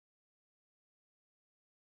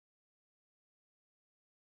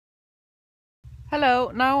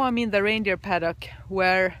Hello, now I'm in the reindeer paddock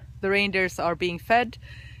where the reindeers are being fed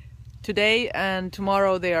today, and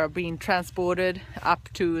tomorrow they are being transported up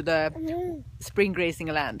to the spring grazing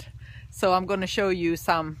land. So I'm going to show you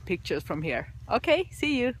some pictures from here. Okay,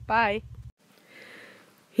 see you, bye.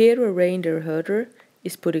 Here a reindeer herder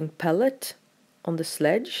is putting pellet on the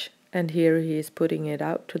sledge, and here he is putting it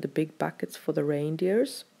out to the big buckets for the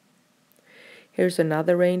reindeers. Here's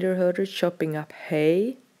another reindeer herder chopping up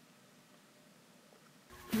hay.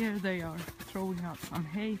 Here they are throwing out some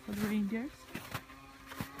hay for the reindeers.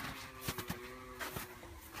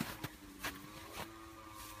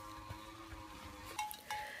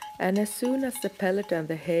 And as soon as the pellet and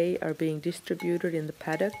the hay are being distributed in the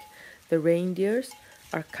paddock, the reindeers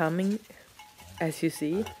are coming, as you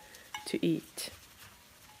see, to eat.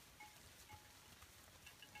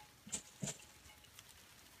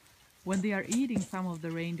 When they are eating, some of the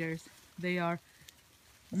reindeers, they are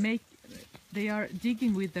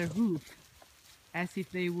digging with their hoof as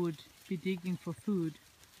if they would be digging for food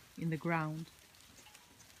in the ground.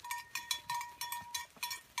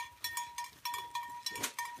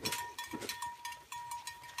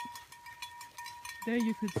 There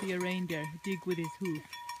you could see a reindeer dig with his hoof,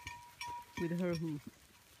 with her hoof,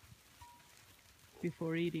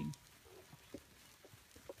 before eating.